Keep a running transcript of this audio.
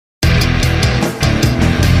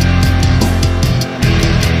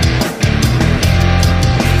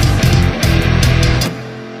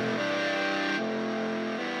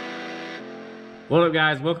What up,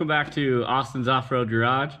 guys? Welcome back to Austin's Off-Road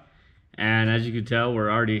Garage. And as you can tell,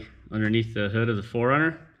 we're already underneath the hood of the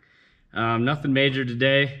 4Runner. Nothing major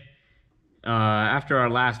today. After our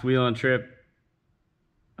last wheeling trip,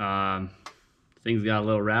 things got a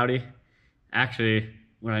little rowdy. Actually,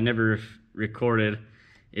 what I never recorded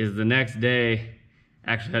is the next day,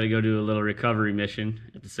 actually had to go do a little recovery mission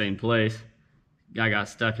at the same place. Guy got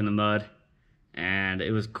stuck in the mud, and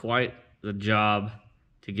it was quite the job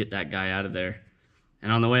to get that guy out of there.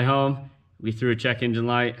 And on the way home, we threw a check engine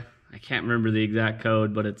light. I can't remember the exact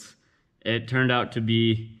code, but it turned out to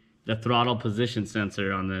be the throttle position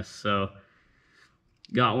sensor on this. So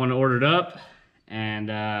got one ordered up, and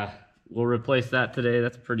we'll replace that today.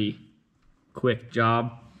 That's a pretty quick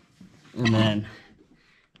job. And then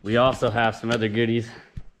we also have some other goodies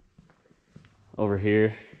over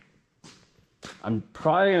here. I'm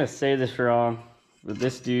probably gonna say this wrong, but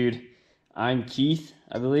this dude, eimkeith,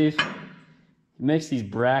 I believe, he makes these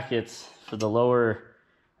brackets for the lower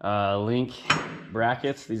link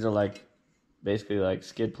brackets. These are like basically like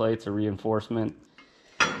skid plates or reinforcement.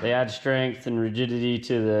 They add strength and rigidity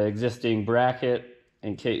to the existing bracket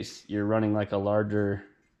in case you're running like a larger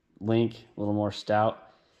link, a little more stout.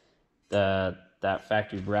 That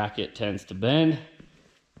factory bracket tends to bend.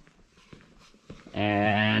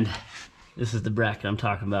 And this is the bracket I'm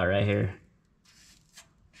talking about right here.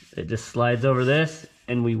 It just slides over this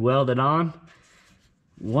and we weld it on.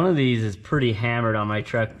 One of these is pretty hammered on my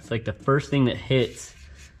truck. It's like the first thing that hits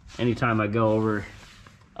anytime I go over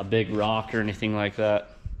a big rock or anything like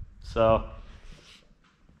that. So,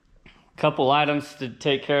 a couple items to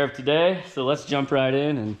take care of today. So let's jump right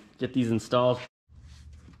in and get these installed.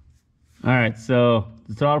 All right, so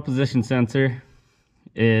the throttle position sensor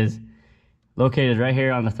is located right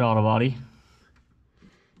here on the throttle body.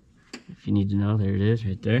 If you need to know, there it is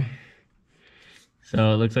right there.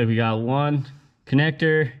 So it looks like we got one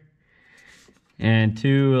connector and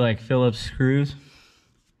two like Phillips screws.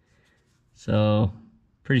 So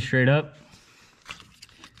pretty straight up.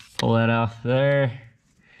 Pull that off there.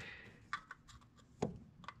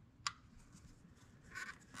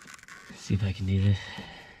 See if I can do this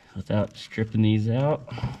without stripping these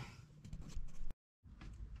out.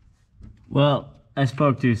 Well, I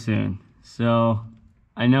spoke too soon. So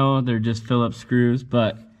I know they're just Phillips screws,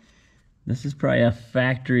 but this is probably a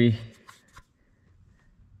factory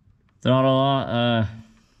throttle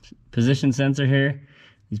position sensor here.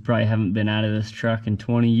 These probably haven't been out of this truck in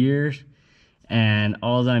 20 years. And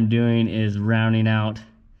all I'm doing is rounding out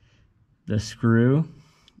the screw.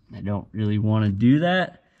 I don't really want to do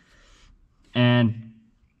that. And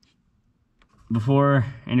before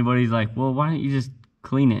anybody's like, well, why don't you just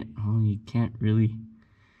clean it? Well, you can't really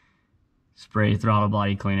spray throttle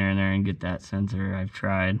body cleaner in there and get that sensor. I've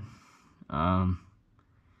tried.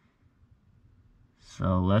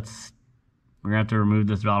 So we're gonna have to remove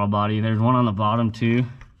the throttle body. There's one on the bottom too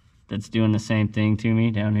that's doing the same thing to me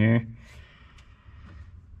down here.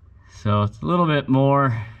 So it's a little bit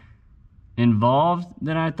more involved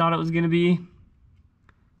than I thought it was gonna be.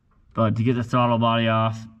 But to get the throttle body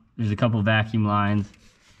off, there's a couple vacuum lines,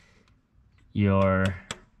 your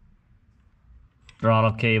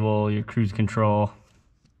throttle cable, your cruise control,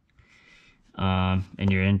 and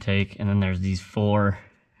your intake. And then there's these 4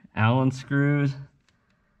 Allen screws,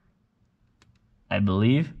 I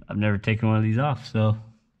believe. I've never taken one of these off, so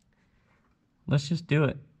let's just do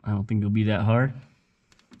it. I don't think it'll be that hard.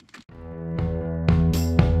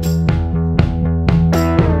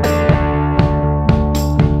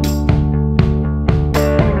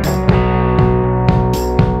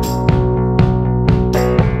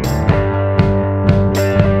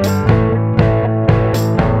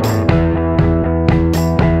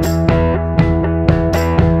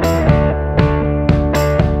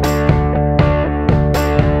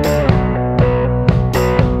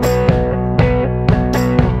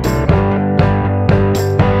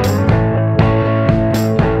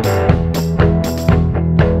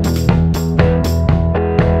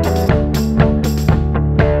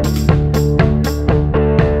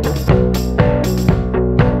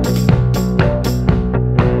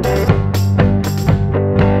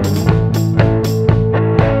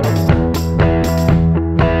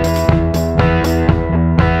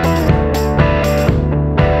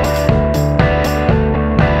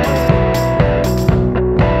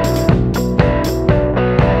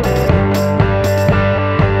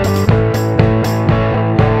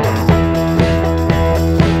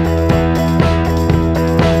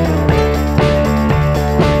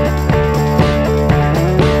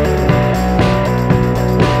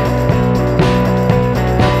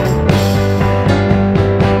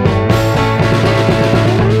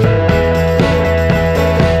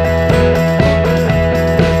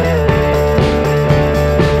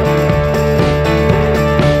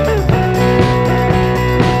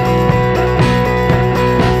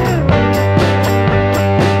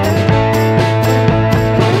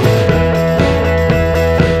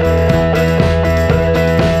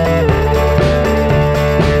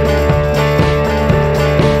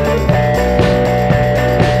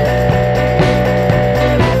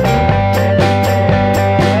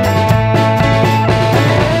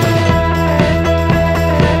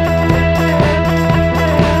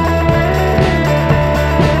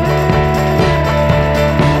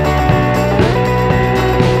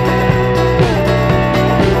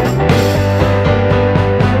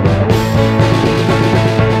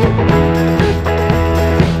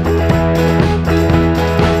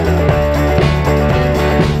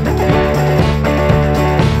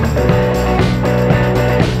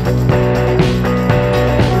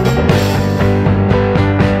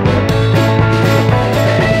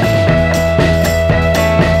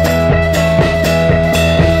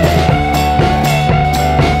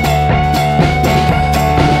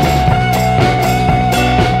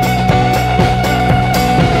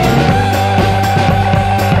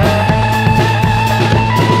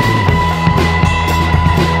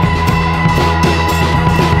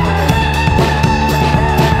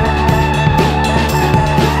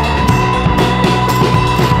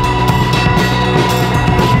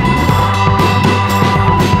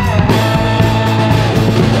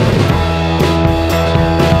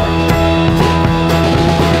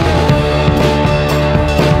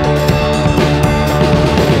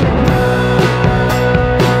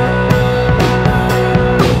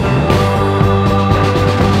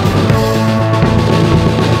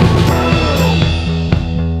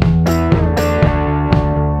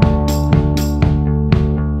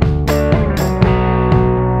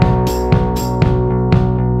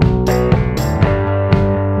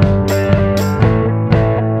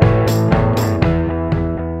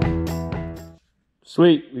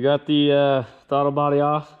 Sweet, we got the throttle body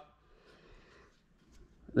off.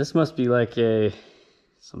 This must be like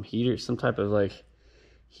some heater, some type of like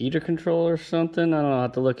heater control or something. I don't know, I'll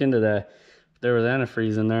have to look into that. There was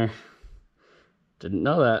antifreeze in there. Didn't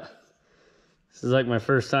know that. This is like my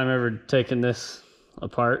first time ever taking this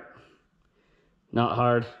apart. Not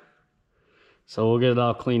hard. So we'll get it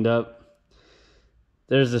all cleaned up.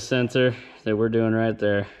 There's the sensor that we're doing right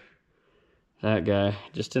there. That guy.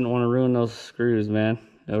 Just didn't want to ruin those screws, man.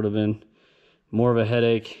 That would have been more of a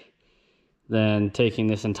headache than taking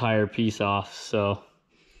this entire piece off. So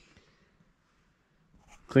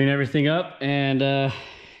clean everything up and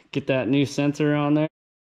get that new sensor on there.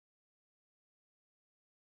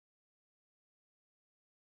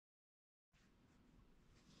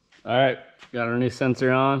 All right, got our new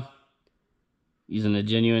sensor on. Using a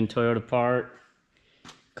genuine Toyota part.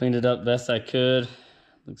 Cleaned it up best I could.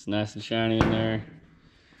 Looks nice and shiny in there.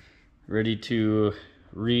 Ready to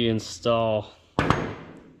reinstall.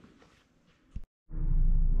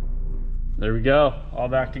 There we go, all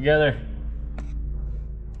back together.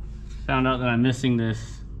 Found out that I'm missing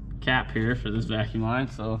this cap here for this vacuum line,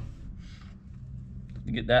 so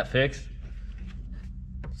to get that fixed.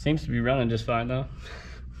 Seems to be running just fine though.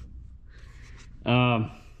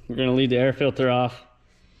 We're gonna leave the air filter off.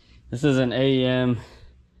 This is an AEM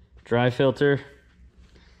dry filter.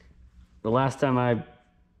 The last time I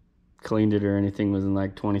cleaned it or anything was in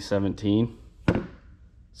like 2017.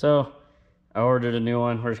 So I ordered a new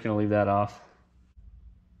one. We're just gonna leave that off.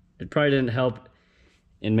 It probably didn't help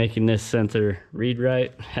in making this sensor read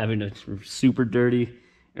right, having a super dirty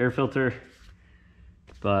air filter,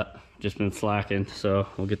 but just been slacking, so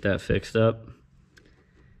we'll get that fixed up.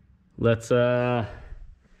 Let's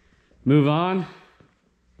move on,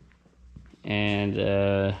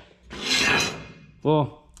 and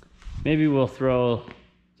well, maybe we'll throw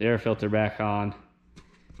the air filter back on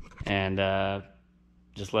and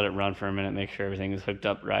just let it run for a minute, make sure everything is hooked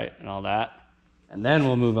up right and all that, and then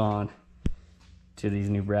we'll move on to these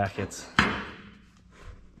new brackets.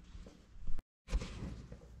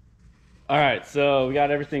 All right, so we got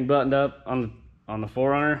everything buttoned up on the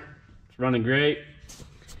 4Runner. It's running great.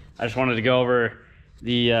 I just wanted to go over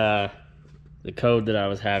the code that I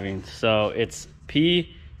was having. So it's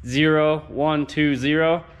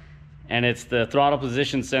P0120, and it's the throttle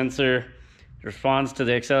position sensor. It responds to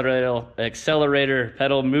the accelerator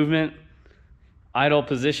pedal movement. Idle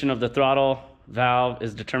position of the throttle valve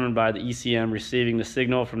is determined by the ECM receiving the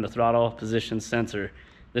signal from the throttle position sensor.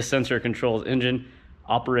 This sensor controls engine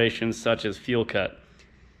operations such as fuel cut.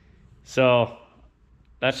 So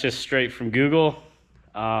that's just straight from Google.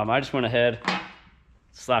 I just went ahead,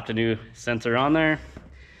 slapped a new sensor on there,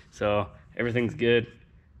 so everything's good.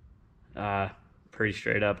 Pretty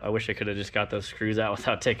straight up. I wish I could have just got those screws out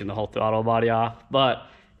without taking the whole throttle body off, but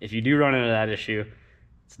if you do run into that issue,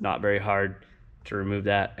 it's not very hard to remove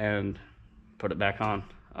that and put it back on.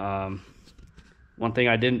 One thing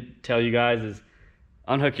I didn't tell you guys is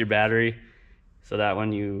unhook your battery so that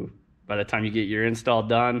by the time you get your install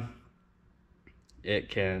done,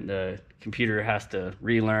 the computer has to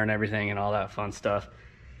relearn everything and all that fun stuff.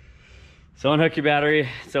 So unhook your battery.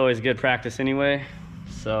 It's always good practice anyway.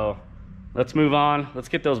 So let's move on. Let's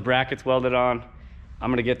get those brackets welded on.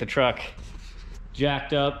 I'm gonna get the truck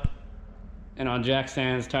jacked up and on jack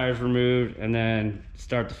stands, tires removed, and then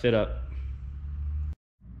start the fit up.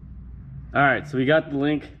 All right, so we got the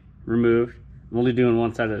link removed. I'm only doing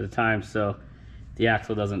one side at a time, so the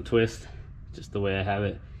axle doesn't twist, just the way I have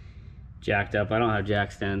it jacked up. I don't have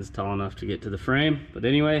jack stands tall enough to get to the frame, but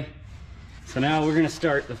anyway, so now we're gonna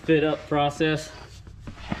start the fit up process.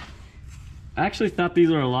 I actually thought these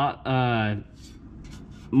were a lot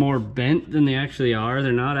more bent than they actually are.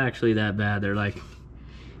 They're not actually that bad. They're like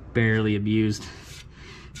barely abused.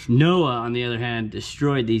 Noah, on the other hand,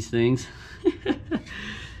 destroyed these things.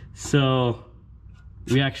 So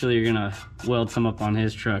we actually are gonna weld some up on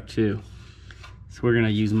his truck too. So we're gonna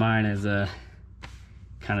use mine as a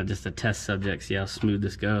kind of just a test subject, see how smooth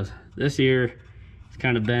this goes. This here is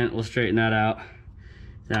kind of bent. We'll straighten that out.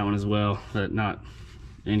 That one as well, but not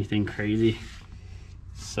anything crazy.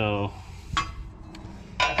 So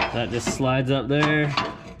that just slides up there.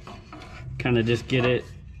 Kind of just get it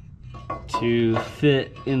to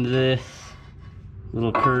fit into this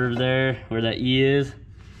little curve there where that E is.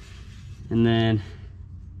 And then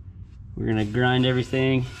we're gonna grind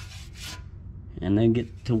everything and then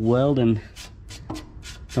get to welding.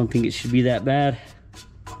 Don't think it should be that bad.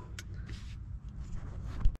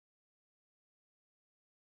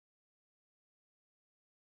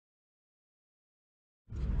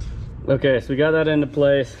 Okay, so we got that into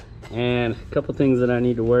place, and a couple things that I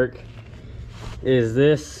need to work. is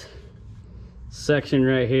this section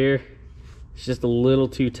right here. It's just a little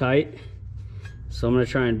too tight. So I'm gonna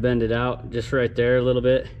try and bend it out just right there a little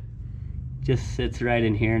bit. Just sits right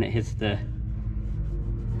in here and it hits the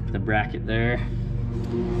bracket there.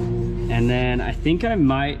 And then I think I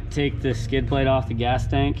might take the skid plate off the gas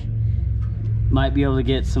tank. Might be able to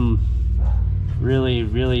get some really,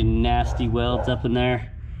 really nasty welds up in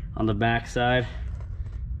there on the back side.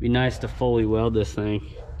 Be nice to fully weld this thing.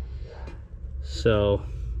 So,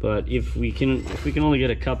 but if we can only get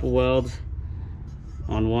a couple welds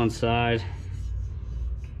on one side,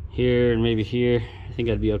 here and maybe here, I think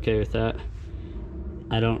I'd be okay with that.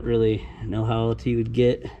 I don't really know how LT would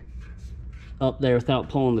get up there without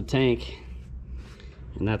pulling the tank,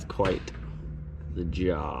 and that's quite the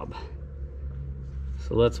job.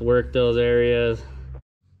 So let's work those areas.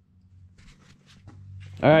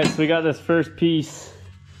 All right, so we got this first piece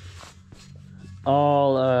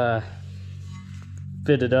all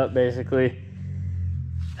fitted up basically.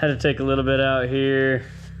 Had to take a little bit out here,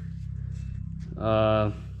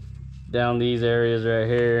 down these areas right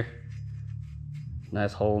here.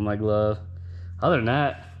 Nice hole in my glove. Other than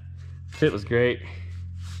that, fit was great.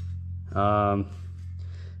 So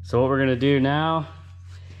what we're gonna do now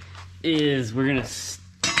is we're gonna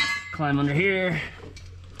climb under here.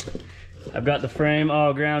 I've got the frame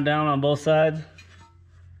all ground down on both sides.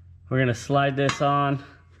 We're gonna slide this on,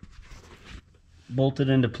 bolt it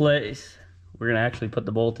into place. We're gonna actually put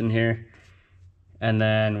the bolt in here, and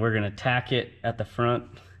then we're gonna tack it at the front.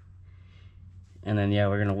 And then yeah,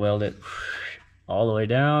 we're gonna weld it all the way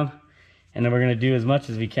down. And then we're gonna do as much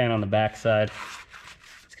as we can on the back side.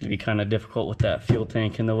 It's gonna be kind of difficult with that fuel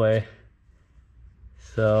tank in the way.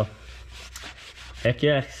 So, heck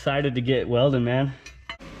yeah, excited to get welding, man.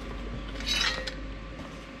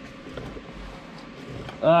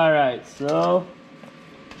 All right, so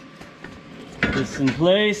this in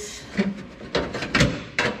place.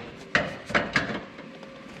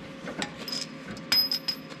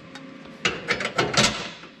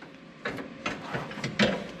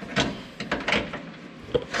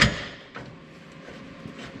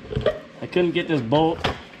 I couldn't get this bolt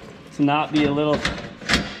to not be a little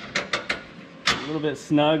bit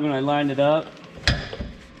snug when I lined it up,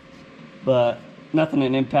 but nothing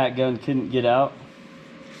an impact gun couldn't get out.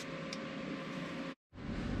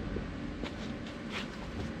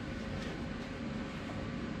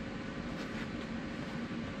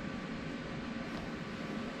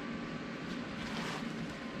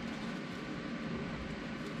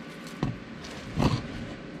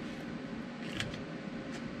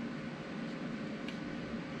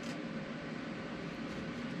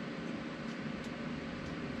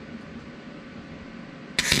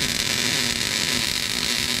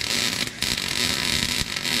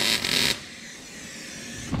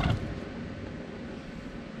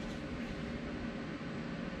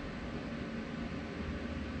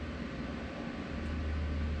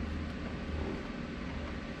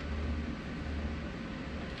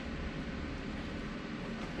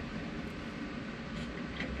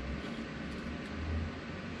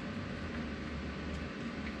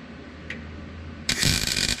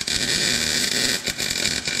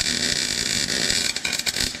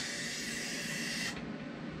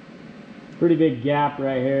 Pretty big gap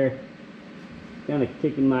right here. Kind of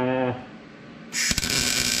kicking my ass.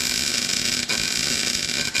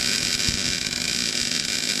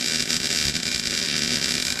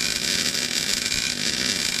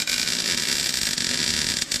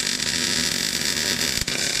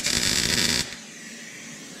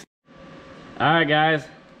 All right, guys,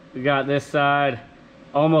 we got this side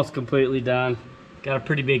almost completely done. Got a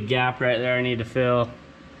pretty big gap right there I need to fill.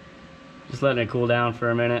 Just letting it cool down for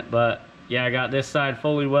a minute, but yeah, I got this side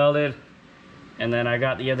fully welded, and then I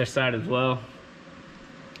got the other side as well.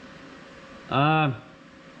 I'm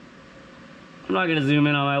not gonna zoom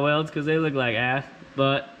in on my welds because they look like ass,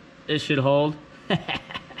 but it should hold.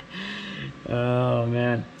 Oh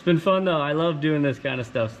man, it's been fun though. I love doing this kind of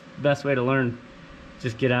stuff. Best way to learn,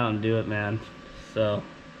 just get out and do it, man. So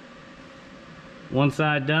one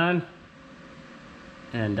side done,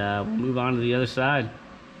 and we'll move on to the other side.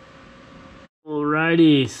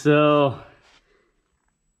 Alrighty, so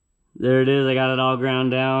there it is. I got it all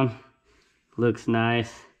ground down. Looks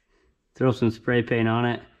nice. Throw some spray paint on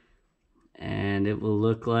it, and it will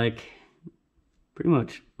look like pretty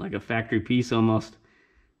much like a factory piece almost,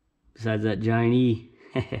 besides that giant E.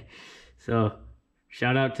 So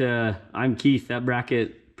shout out to eimkeith. That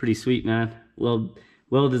bracket, pretty sweet, man.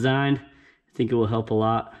 Well designed. I think it will help a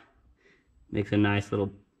lot. Makes a nice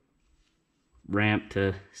little ramp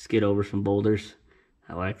to skid over some boulders.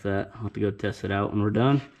 I like that. I'll have to go test it out when we're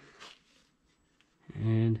done.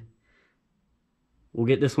 And we'll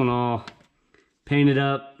get this one all painted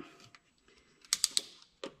up,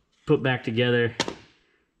 put back together,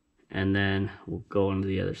 and then we'll go on to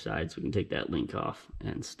the other side so we can take that link off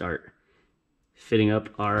and start fitting up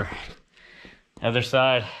our other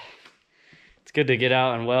side. It's good to get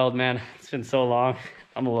out and weld, man. It's been so long.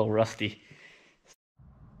 I'm a little rusty.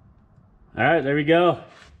 All right, there we go.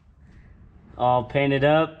 All painted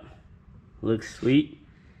up. Looks sweet.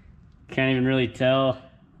 Can't even really tell.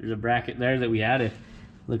 There's a bracket there that we added.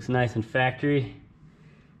 Looks nice and factory.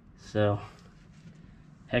 So,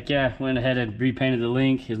 heck yeah, went ahead and repainted the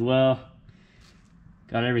link as well.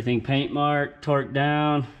 Got everything paint marked, torqued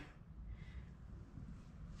down.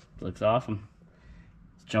 Looks awesome.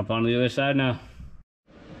 Let's jump on to the other side now.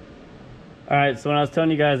 All right, so when I was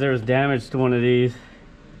telling you guys there was damage to one of these,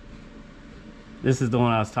 this is the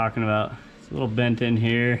one I was talking about. It's a little bent in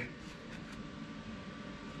here.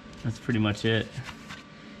 That's pretty much it.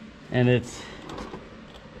 And it's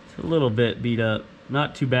a little bit beat up.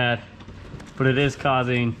 Not too bad, but it is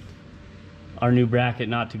causing our new bracket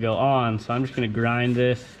not to go on. So I'm just gonna grind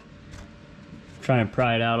this, try and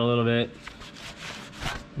pry it out a little bit,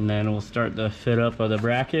 and then we'll start the fit up of the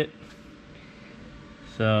bracket.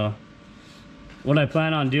 So what I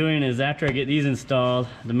plan on doing is after I get these installed,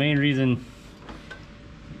 the main reason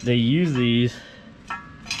they use these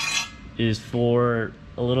is for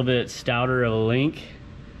a little bit stouter of a link,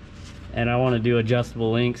 and I want to do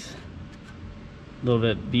adjustable links, a little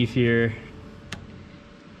bit beefier,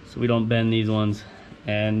 so we don't bend these ones.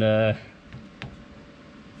 And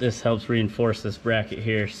this helps reinforce this bracket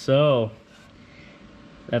here. So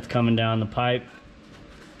that's coming down the pipe.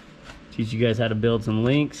 Teach you guys how to build some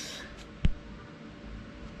links.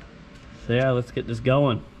 So yeah, let's get this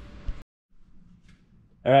going.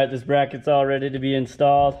 All right, this bracket's all ready to be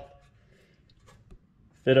installed.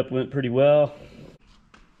 Fit up went pretty well.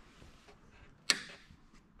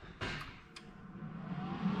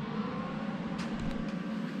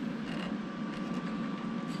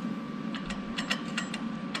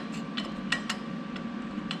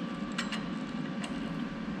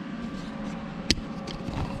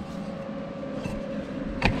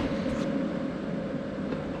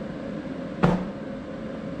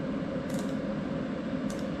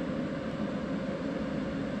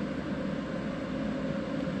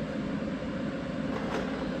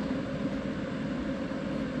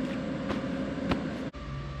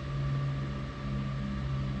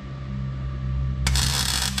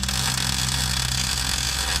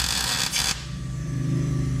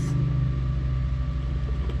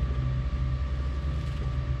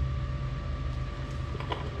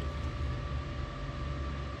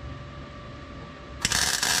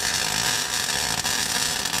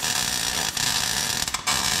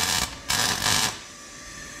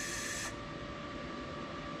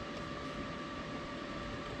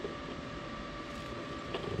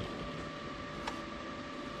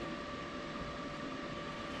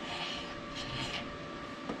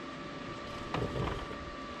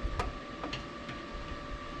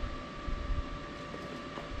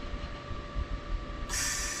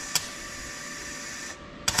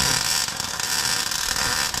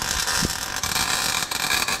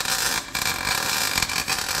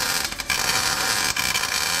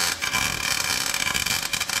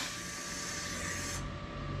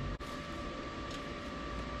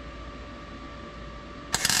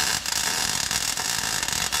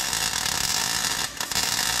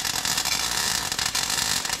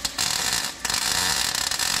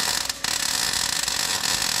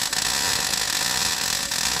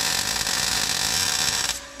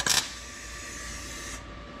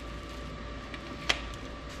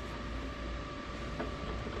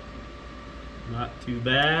 Not too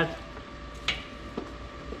bad.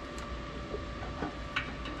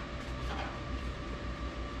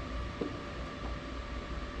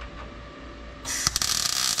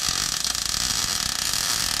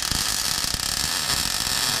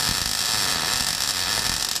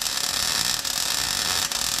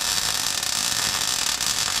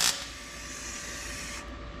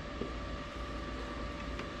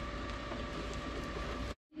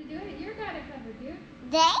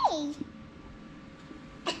 They.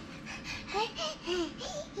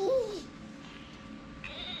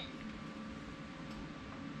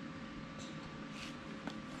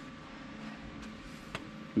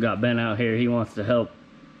 Got Ben out here, he wants to help.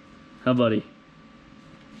 Huh, buddy?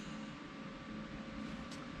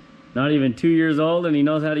 Not even 2 years old and he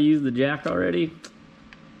knows how to use the jack already?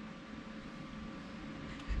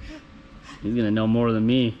 He's gonna know more than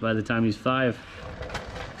me by the time he's 5.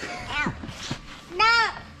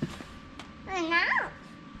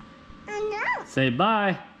 Say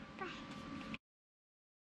bye.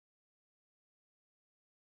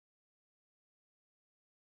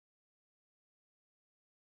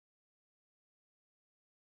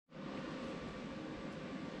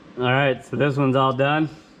 All right, so this one's all done.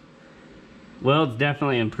 Weld's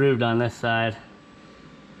definitely improved on this side,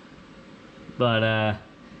 but I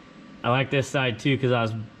like this side too because I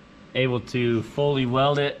was able to fully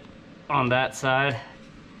weld it on that side. I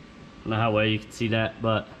don't know how well you can see that,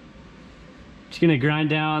 but just gonna grind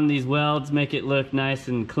down these welds, make it look nice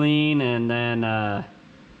and clean, and then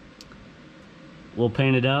we'll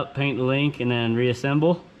paint it up, paint the link, and then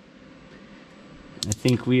reassemble. I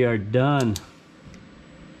think we are done.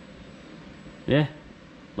 Yeah,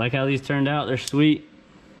 like how these turned out, they're sweet.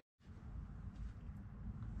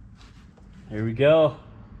 Here we go.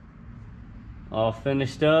 All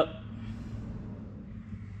finished up.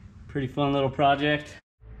 Pretty fun little project.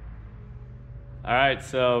 All right,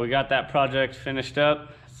 so we got that project finished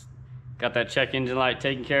up. Got that check engine light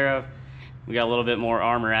taken care of. We got a little bit more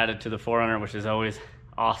armor added to the 4Runner, which is always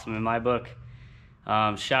awesome in my book.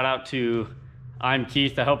 Shout out to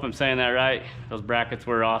eimkeith, I hope I'm saying that right. Those brackets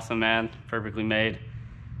were awesome, man, perfectly made.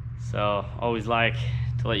 So always like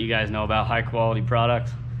to let you guys know about high quality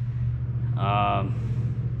products.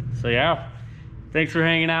 So yeah, thanks for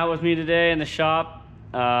hanging out with me today in the shop.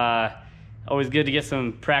 Always good to get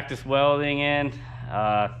some practice welding in.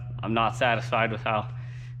 I'm not satisfied with how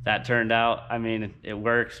that turned out. I mean, it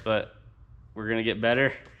works, but we're gonna get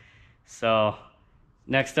better. So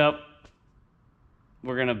next up,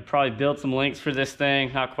 we're gonna probably build some links for this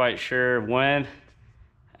thing, not quite sure when.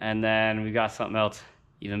 And then we got something else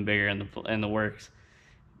even bigger in the works.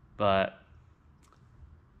 But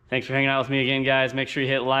thanks for hanging out with me again, guys. Make sure you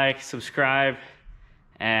hit like, subscribe,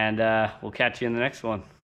 and we'll catch you in the next one.